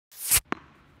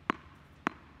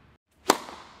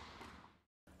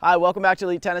Hi, welcome back to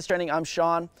Elite Tennis Training. I'm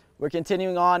Sean. We're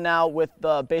continuing on now with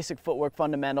the basic footwork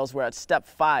fundamentals. We're at step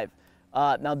 5.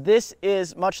 Now this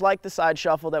is much like the side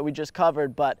shuffle that we just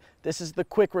covered, but this is the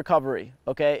quick recovery,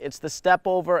 okay? It's the step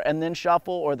over and then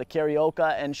shuffle, or the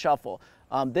karaoke and shuffle.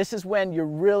 This is when you're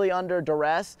really under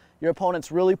duress. Your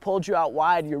opponent's really pulled you out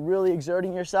wide. You're really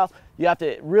exerting yourself. You have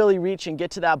to really reach and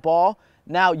get to that ball.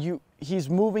 Now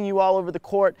he's moving you all over the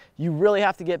court. You really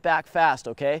have to get back fast,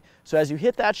 okay? So as you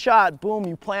hit that shot, boom,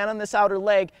 you plant on this outer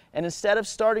leg, and instead of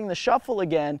starting the shuffle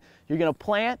again, you're gonna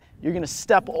plant, you're gonna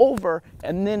step over,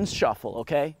 and then shuffle,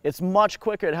 okay? It's much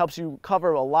quicker. It helps you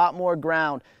cover a lot more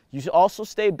ground. You also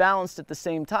stay balanced at the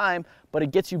same time, but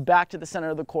it gets you back to the center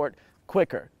of the court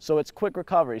quicker. So it's quick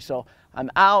recovery. So I'm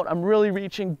out, I'm really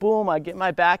reaching, boom, I get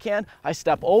my backhand, I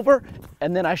step over,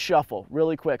 and then I shuffle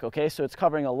really quick, okay? So it's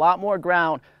covering a lot more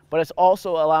ground, but it's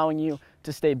also allowing you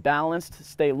to stay balanced,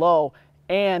 stay low,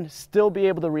 and still be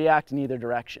able to react in either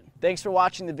direction. Thanks for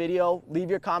watching the video. Leave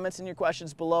your comments and your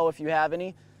questions below if you have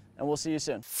any, and we'll see you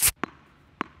soon.